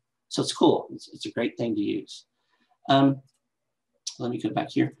around. So it's cool. It's a great thing to use. Let me go back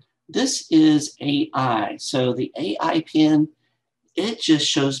here. This is AI. So the AI pen, it just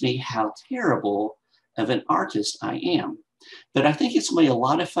shows me how terrible of an artist I am. But I think it's going to be a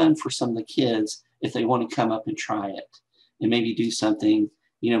lot of fun for some of the kids if they want to come up and try it and maybe do something.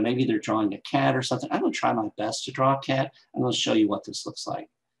 Maybe they're drawing a cat or something. I'm going to try my best to draw a cat. I'm going to show you what this looks like.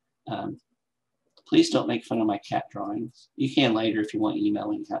 Please don't make fun of my cat drawings. You can later if you want to email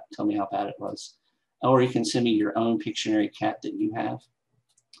me, tell me how bad it was. Or you can send me your own Pictionary cat that you have.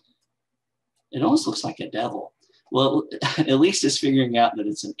 It almost looks like a devil. Well, at least it's figuring out that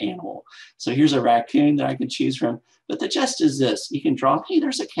it's an animal. So here's a raccoon that I can choose from. But the gist is this. You can draw, hey,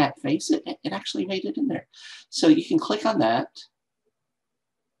 there's a cat face. It actually made it in there. So you can click on that.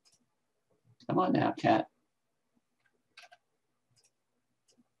 Come on now, cat.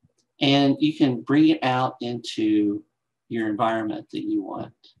 And you can bring it out into your environment that you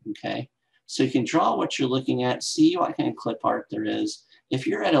want, okay? So you can draw what you're looking at, see what kind of clip art there is. If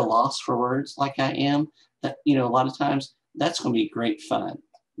you're at a loss for words like I am, that, you know, a lot of times that's going to be great fun.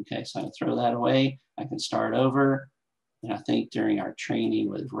 Okay, so I'm going to throw that away. I can start over. And I think during our training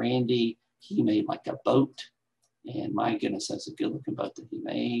with Randy, he made like a boat. And my goodness, that's a good looking boat that he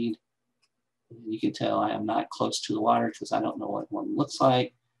made. And you can tell I am not close to the water because I don't know what one looks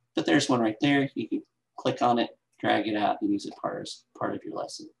like. But there's one right there. You can click on it, drag it out, and use it as part of your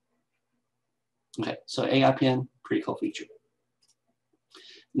lesson. Okay, so AI pen, pretty cool feature.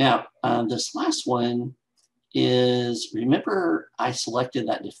 Now, this last one is, remember I selected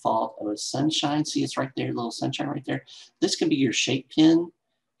that default of a sunshine. See, it's right there, little sunshine right there. This can be your shape pen.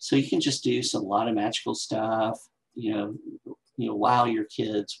 So you can just do a lot of magical stuff, you know, wow your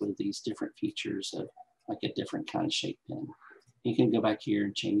kids with these different features of like a different kind of shape pen. You can go back here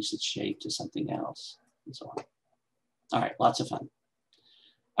and change the shape to something else and so on. All right, lots of fun.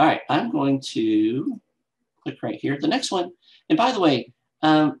 All right, I'm going to click right here. The next one, and by the way,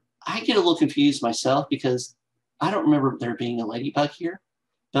 I get a little confused myself because I don't remember there being a ladybug here,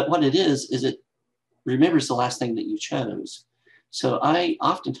 but what it is it remembers the last thing that you chose. So I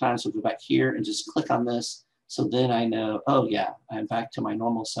oftentimes will go back here and just click on this. So then I know, oh yeah, I'm back to my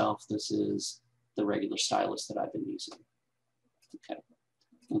normal self. This is the regular stylus that I've been using. Okay,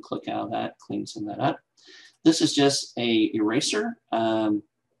 I'll click out of that, clean some of that up. This is just a eraser.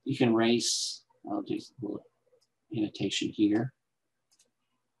 You can erase, I'll do a little annotation here.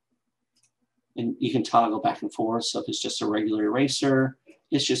 And you can toggle back and forth. So if it's just a regular eraser,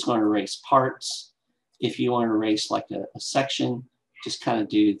 it's just going to erase parts. If you want to erase like a section, just kind of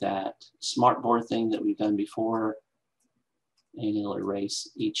do that smartboard thing that we've done before, and it'll erase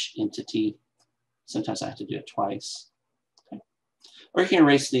each entity. Sometimes I have to do it twice. Okay. Or you can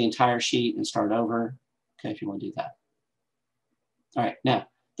erase the entire sheet and start over, okay, if you want to do that. All right, now,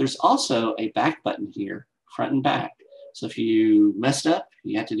 there's also a back button here, front and back. So if you messed up,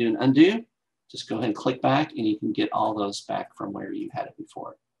 you have to do an undo, just go ahead and click back and you can get all those back from where you had it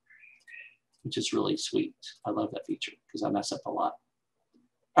before, which is really sweet. I love that feature because I mess up a lot.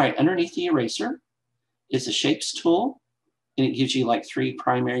 All right, underneath the eraser is the shapes tool, and it gives you like 3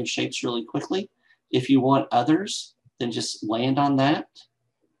 primary shapes really quickly. If you want others, then just land on that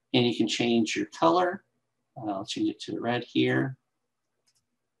and you can change your color. I'll change it to red here.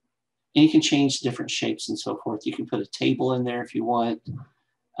 And you can change different shapes and so forth. You can put a table in there if you want,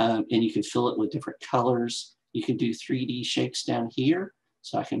 and you can fill it with different colors. You can do 3D shapes down here.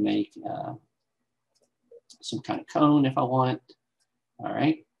 So I can make some kind of cone if I want. All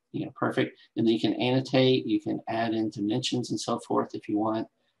right, perfect. And then you can annotate, you can add in dimensions and so forth if you want.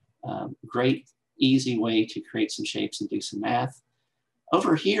 Great, easy way to create some shapes and do some math.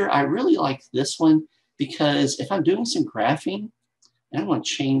 Over here, I really like this one because if I'm doing some graphing, and I want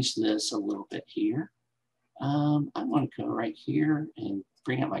to change this a little bit here. I want to go right here and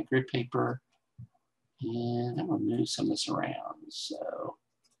bring out my grid paper. And I'm going to move some of this around. So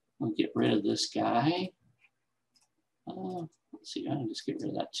I'm going to get rid of this guy. Let's see, I can just get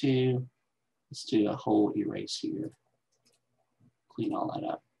rid of that too. Let's do a whole erase here. Clean all that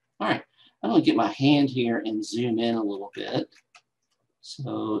up. All right, I'm going to get my hand here and zoom in a little bit.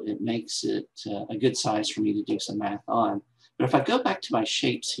 So it makes it a good size for me to do some math on. But if I go back to my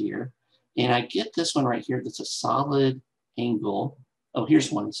shapes here, and I get this one right here that's a solid angle. Oh,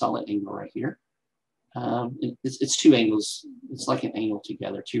 here's one solid angle right here. It's 2 angles. It's like an angle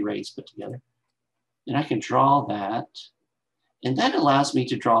together, 2 rays put together. And I can draw that. And that allows me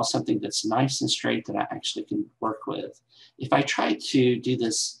to draw something that's nice and straight that I actually can work with. If I tried to do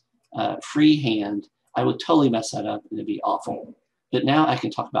this freehand, I would totally mess that up and it'd be awful. But now I can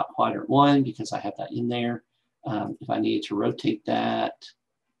talk about quadrant 1 because I have that in there. If I needed to rotate that,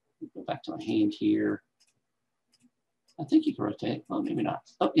 go back to my hand here. I think you can rotate it. Well, maybe not.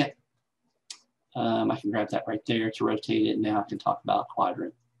 Oh, yeah. I can grab that right there to rotate it. And now I can talk about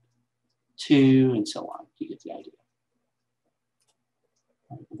quadrant 2 and so on. You get the idea.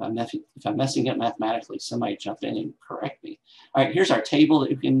 If I'm messing up mathematically, somebody jump in and correct me. All right, here's our table that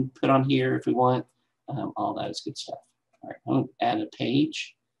we can put on here if we want. All that is good stuff. All right, I'm going to add a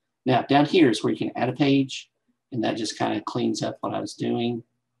page. Now, down here is where you can add a page, and that just kind of cleans up what I was doing,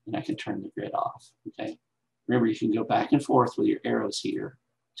 and I can turn the grid off, okay? Remember, you can go back and forth with your arrows here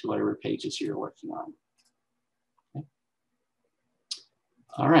to whatever pages you're working on. Okay.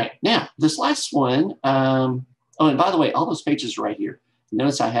 All right, now this last one, oh, and by the way, all those pages are right here.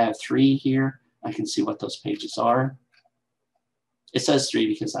 Notice I have 3 here. I can see what those pages are. It says 3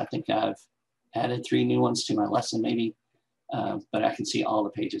 because I think I've added 3 new ones to my lesson maybe, but I can see all the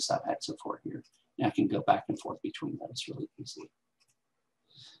pages I've had so far here. And I can go back and forth between those really easily.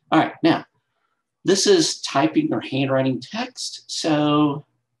 All right, now, this is typing or handwriting text. So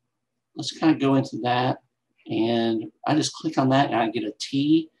let's kind of go into that. And I just click on that and I get a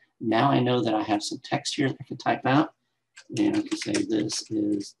T. Now I know that I have some text here that I can type out. And I can say this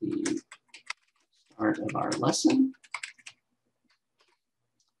is the start of our lesson.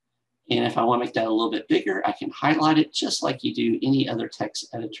 And if I want to make that a little bit bigger, I can highlight it just like you do any other text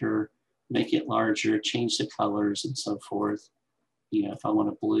editor, make it larger, change the colors and so forth. You know, if I want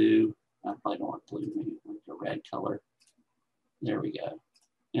a blue, I probably don't want blue, maybe like a red color. There we go.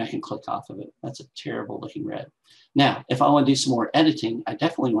 And I can click off of it. That's a terrible looking red. Now, if I want to do some more editing, I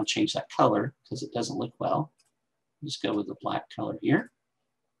definitely want to change that color because it doesn't look well. Just go with the black color here.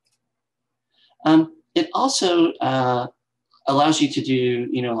 It also allows you to do,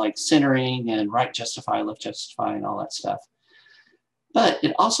 you know, like centering and right justify, left justify, and all that stuff. But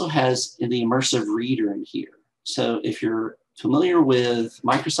it also has the immersive reader in here. So if you're familiar with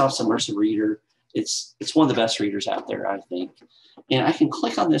Microsoft's immersive reader, it's one of the best readers out there, I think. And I can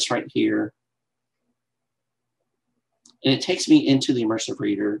click on this right here, and it takes me into the immersive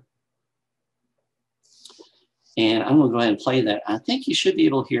reader. And I'm going to go ahead and play that. I think you should be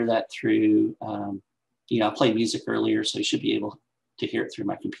able to hear that through, you know, I played music earlier, so you should be able to hear it through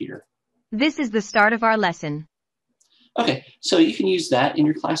my computer. This is the start of our lesson. Okay, so you can use that in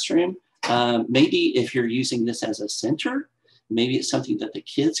your classroom. Maybe if you're using this as a center, maybe it's something that the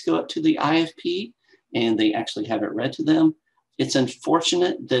kids go up to the IFP and they actually have it read to them. It's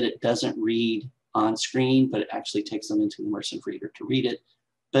unfortunate that it doesn't read on screen, but it actually takes them into the immersive reader to read it.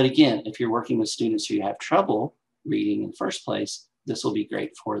 But again, if you're working with students who have trouble reading in the first place, this will be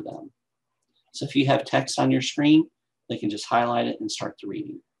great for them. So if you have text on your screen, they can just highlight it and start the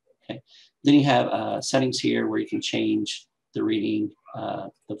reading. Okay. Then you have settings here where you can change the reading,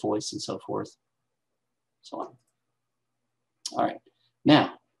 the voice, and so forth, so on. All right.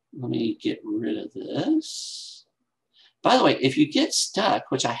 Now, let me get rid of this. By the way, if you get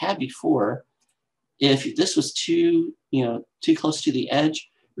stuck, which I had before, if this was too close to the edge,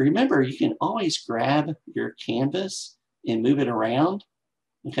 remember you can always grab your canvas and move it around.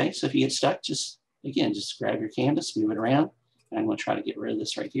 Okay, so if you get stuck, just grab your canvas, move it around. And I'm going to try to get rid of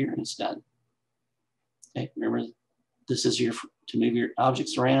this right here, and it's done. Okay, remember, this is to move your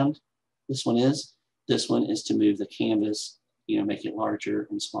objects around. This one is to move the canvas, you know, make it larger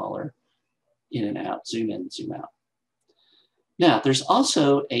and smaller, in and out, zoom in, zoom out. Now, there's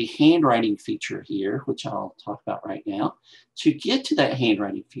also a handwriting feature here, which I'll talk about right now. To get to that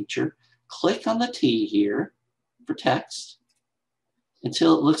handwriting feature, click on the T here for text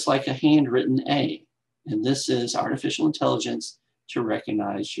until it looks like a handwritten A. And this is artificial intelligence to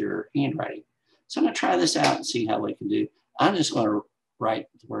recognize your handwriting. So I'm going to try this out and see how we can do. I'm just going to write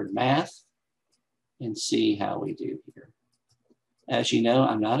the word math and see how we do here. As you know,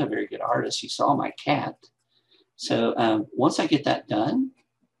 I'm not a very good artist. You saw my cat. So once I get that done,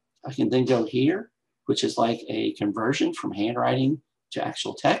 I can then go here, which is like a conversion from handwriting to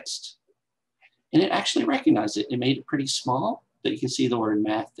actual text. And it actually recognized it. It made it pretty small, but you can see the word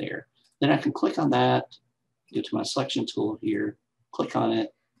math there. Then I can click on that, go to my selection tool here, click on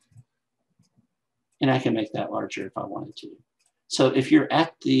it, and I can make that larger if I wanted to. So if you're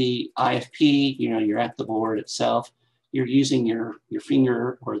at the IFP, you know, you're at the board itself, you're using your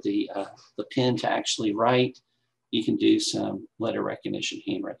finger or the pen to actually write, you can do some letter recognition,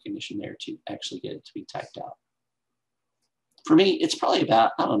 hand recognition there to actually get it to be typed out. For me, it's probably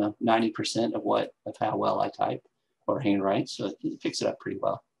about, I don't know, 90% of how well I type or handwrite, so it picks it up pretty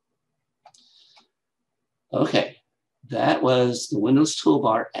well. Okay, that was the Windows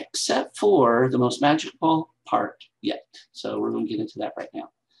toolbar, except for the most magical part yet. So we're going to get into that right now.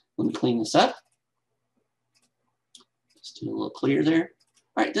 Let me clean this up. Just do a little clear there.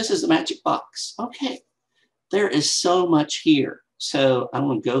 All right, this is the magic box. Okay, there is so much here. So I'm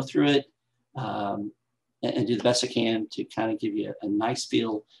going to go through it and do the best I can to kind of give you a nice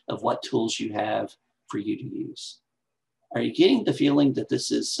feel of what tools you have for you to use. Are you getting the feeling that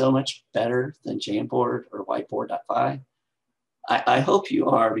this is so much better than Jamboard or Whiteboard.5? I hope you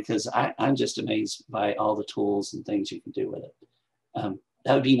are, because I'm just amazed by all the tools and things you can do with it.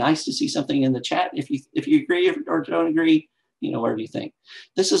 That would be nice to see something in the chat. If you agree or don't agree, you know, whatever you think.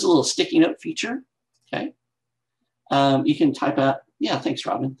 This is a little sticky note feature, okay? You can type out Yeah, thanks,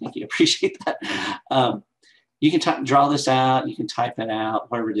 Robin. Thank you. Appreciate that. You can draw this out. You can type it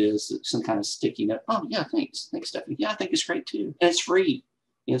out, whatever it is, some kind of sticky note. Oh, yeah, thanks. Thanks, Stephanie. Yeah, I think it's great too. And it's free.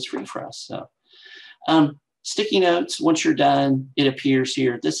 It's free for us. So sticky notes, once you're done, it appears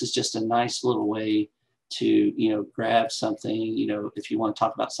here. This is just a nice little way to, grab something, if you want to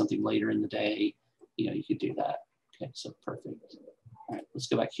talk about something later in the day, you could do that. Okay, so perfect. All right, let's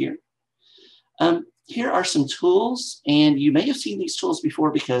go back here. Here are some tools, and you may have seen these tools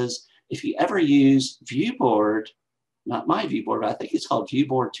before because if you ever use Viewboard, not MyViewboard, but I think it's called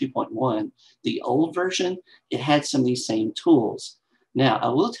Viewboard 2.1, the old version, it had some of these same tools. Now, I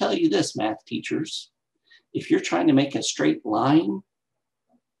will tell you this, math teachers, if you're trying to make a straight line,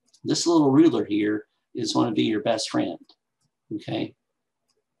 this little ruler here is going to be your best friend, okay?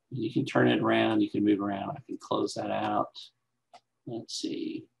 You can turn it around, you can move around. I can close that out. Let's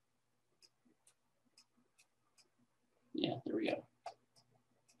see. Yeah, there we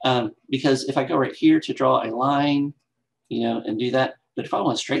go. Because if I go right here to draw a line, and do that, but if I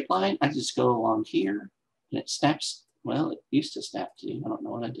want a straight line, I just go along here and it snaps. Well, it used to snap to. I don't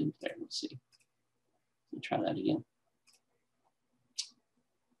know what I did there. Let's see. Let me try that again.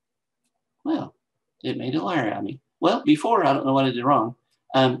 Well, it made a liar out of me. Well, before, I don't know what I did wrong.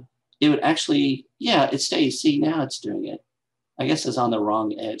 It would actually, yeah, it stays. See, now it's doing it. I guess it's on the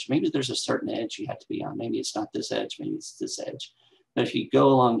wrong edge. Maybe there's a certain edge you have to be on. Maybe it's not this edge, maybe it's this edge. But if you go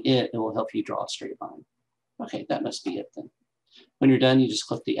along it, it will help you draw a straight line. Okay, that must be it then. When you're done, you just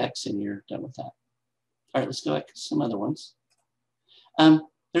click the X and you're done with that. All right, let's go back to some other ones.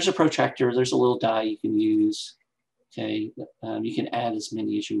 There's a protractor. There's a little die you can use. Okay, you can add as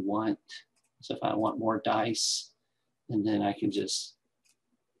many as you want. So if I want more dice, and then I can just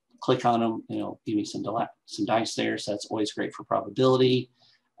click on them, give me some dice there. So that's always great for probability.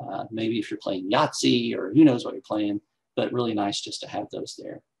 Maybe if you're playing Yahtzee or who knows what you're playing, but really nice just to have those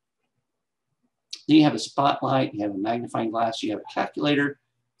there. Then you have a spotlight, you have a magnifying glass, you have a calculator.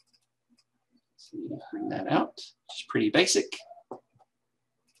 So you bring that out, which is pretty basic. All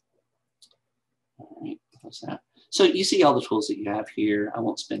right, what's that? So you see all the tools that you have here. I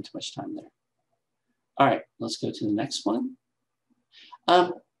won't spend too much time there. All right, let's go to the next one.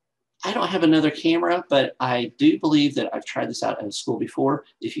 I don't have another camera, but I do believe that I've tried this out at a school before.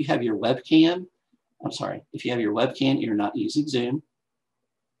 If you have your webcam, if you have your webcam, you're not using Zoom,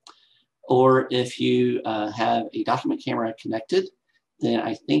 or if you have a document camera connected, then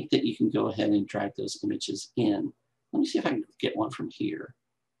I think that you can go ahead and drag those images in. Let me see if I can get one from here.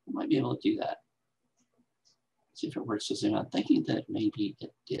 I might be able to do that. See if it works with Zoom. I'm thinking that maybe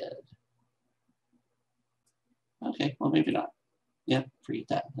it did. Okay, well, maybe not. Yeah, forget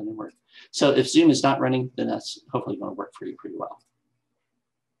that, that didn't work. So if Zoom is not running, then that's hopefully going to work for you pretty well.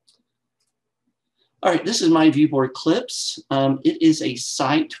 All right, this is MyViewboard Clips. It is a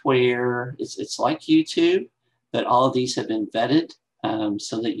site where it's like YouTube, but all of these have been vetted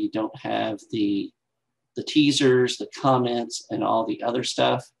so that you don't have the teasers, the comments, and all the other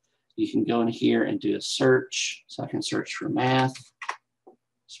stuff. You can go in here and do a search. So I can search for math.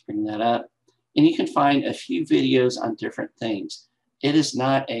 Just bring that up. And you can find a few videos on different things. It is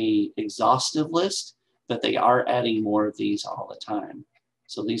not an exhaustive list, but they are adding more of these all the time.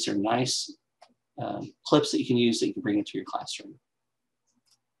 So these are nice clips that you can use that you can bring into your classroom.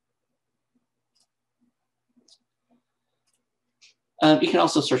 You can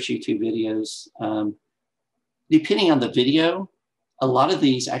also search YouTube videos. Depending on the video, a lot of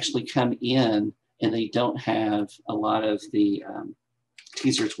these actually come in and they don't have a lot of the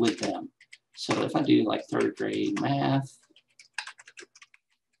teasers with them. So if I do like 3rd grade math,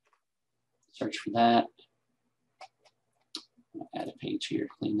 search for that, I'll add a page here,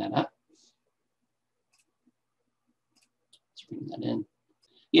 clean that up. Let's bring that in.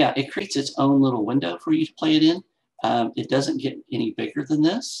 Yeah, it creates its own little window for you to play it in. It doesn't get any bigger than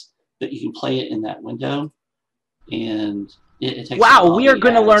this, but you can play it in that window. And it takes wow, we are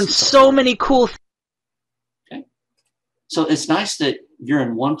going to learn so many cool things. Okay. So it's nice that you're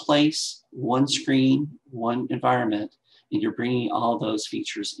in one place, one screen, one environment, and you're bringing all those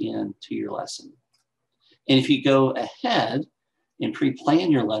features into your lesson. And if you go ahead and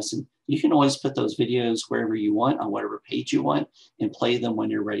pre-plan your lesson, you can always put those videos wherever you want, on whatever page you want, and play them when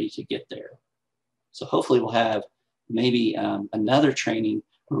you're ready to get there. So hopefully we'll have maybe another training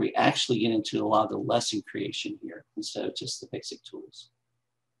where we actually get into a lot of the lesson creation here instead of just the basic tools.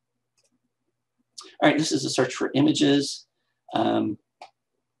 All right, this is a search for images.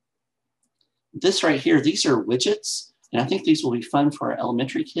 This right here, these are widgets, and I think these will be fun for our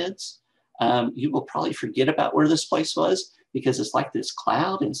elementary kids. You will probably forget about where this place was because it's like this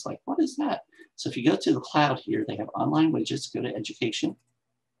cloud, and it's like, what is that? So if you go to the cloud here, they have online widgets, go to education.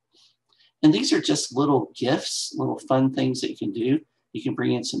 And these are just little GIFs, little fun things that you can do. You can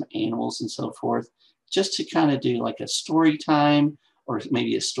bring in some animals and so forth, just to kind of do like a story time or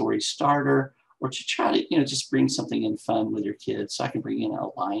maybe a story starter, or to try to, just bring something in fun with your kids. So I can bring in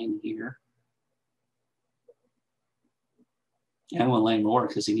a lion here. And I want to let him roar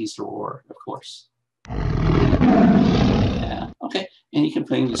because he needs to roar, of course. Yeah, okay. And you can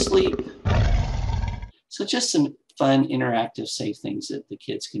put him to sleep. So just some fun, interactive, safe things that the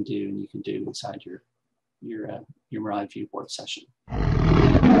kids can do and you can do inside your MyViewboard session.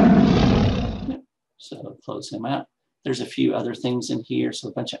 Yep. So close him out. There's a few other things in here. So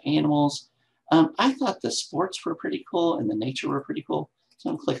a bunch of animals. I thought the sports were pretty cool and the nature were pretty cool. So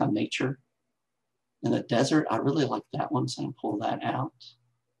I'm gonna click on nature. And the desert, I really like that one, so I'm gonna pull that out.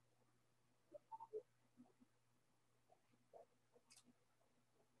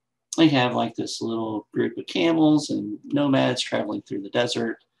 They have like this little group of camels and nomads traveling through the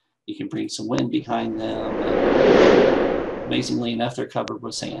desert. You can bring some wind behind them. And amazingly enough, they're covered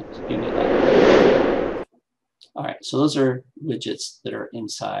with sand. You know that. All right, so those are widgets that are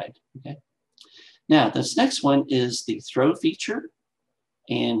inside, okay? Now, this next one is the throw feature,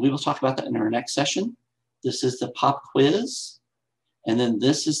 and we will talk about that in our next session. This is the pop quiz, and then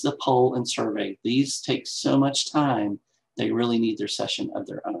this is the poll and survey. These take so much time, they really need their session of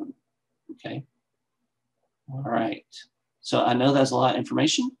their own, okay? All right, so I know that's a lot of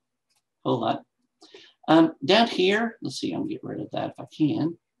information, a whole lot. Down here, let's see, I'm gonna get rid of that if I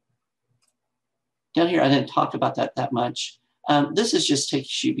can. Down here, I didn't talk about that much. This is just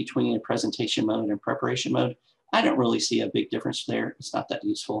takes you between a presentation mode and preparation mode. I don't really see a big difference there. It's not that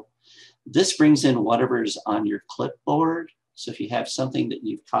useful. This brings in whatever's on your clipboard. So if you have something that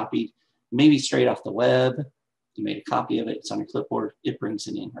you've copied, maybe straight off the web, you made a copy of it, it's on your clipboard, it brings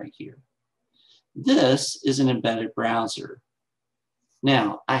it in right here. This is an embedded browser.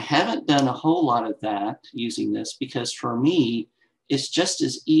 Now, I haven't done a whole lot of that using this because for me, it's just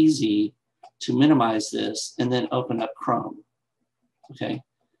as easy to minimize this and then open up Chrome, okay?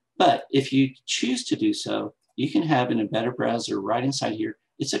 But if you choose to do so, you can have an embedded browser right inside here.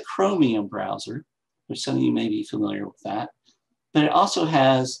 It's a Chromium browser, which some of you may be familiar with that, but it also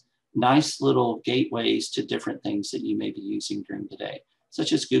has nice little gateways to different things that you may be using during the day,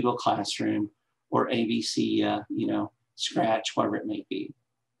 such as Google Classroom or ABC, Scratch, whatever it may be,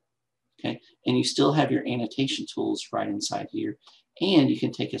 okay? And you still have your annotation tools right inside here, and you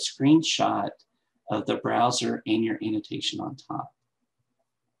can take a screenshot of the browser and your annotation on top,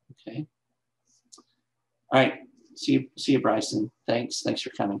 okay? All right, see you, Bryson. Thanks for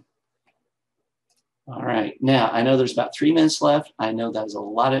coming. All right, now I know there's about 3 minutes left. I know that is a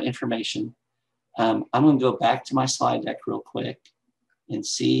lot of information. I'm gonna go back to my slide deck real quick and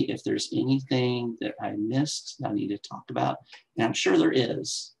see if there's anything that I missed that I need to talk about. And I'm sure there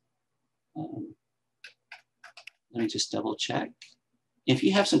is. Let me just double check. If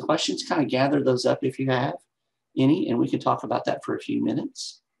you have some questions, kind of gather those up if you have any, and we can talk about that for a few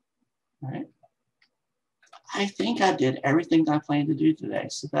minutes. All right. I think I did everything I planned to do today,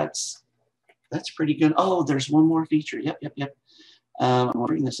 so that's pretty good. Oh, there's one more feature. Yep. I'm gonna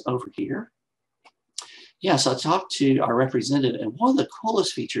bring this over here. Yeah, so I talked to our representative, and one of the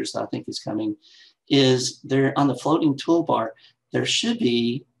coolest features that I think is coming is there on the floating toolbar, there should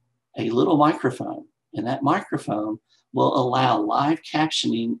be a little microphone, and that microphone will allow live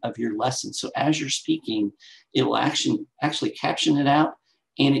captioning of your lesson. So as you're speaking, it will actually caption it out,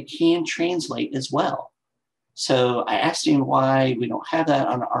 and it can translate as well. So I asked him why we don't have that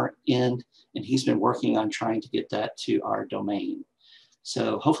on our end, and he's been working on trying to get that to our domain.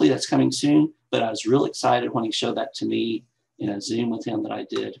 So hopefully that's coming soon, but I was real excited when he showed that to me in a Zoom with him that I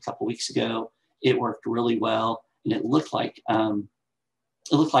did a couple weeks ago. It worked really well, and it looked like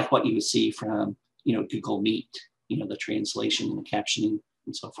what you would see from Google Meet, the translation and the captioning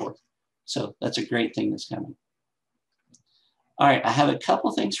and so forth. So that's a great thing that's coming. All right, I have a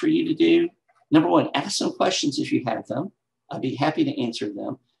couple things for you to do. Number one, ask some questions if you have them. I'd be happy to answer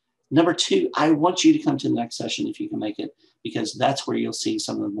them. Number two, I want you to come to the next session if you can make it, because that's where you'll see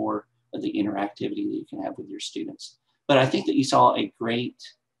some of the more of the interactivity that you can have with your students. But I think that you saw a great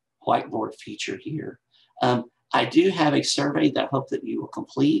whiteboard feature here. I do have a survey that I hope that you will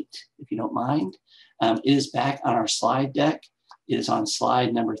complete, if you don't mind. It is back on our slide deck. It is on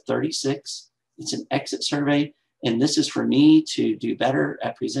slide number 36. It's an exit survey, and this is for me to do better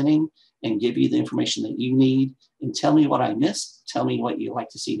at presenting and give you the information that you need, and tell me what I missed, tell me what you'd like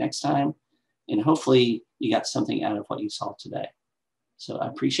to see next time, and hopefully you got something out of what you saw today. So I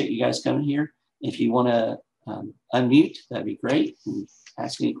appreciate you guys coming here. If you want to unmute, that'd be great, and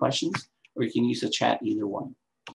ask any questions, or you can use the chat, either one.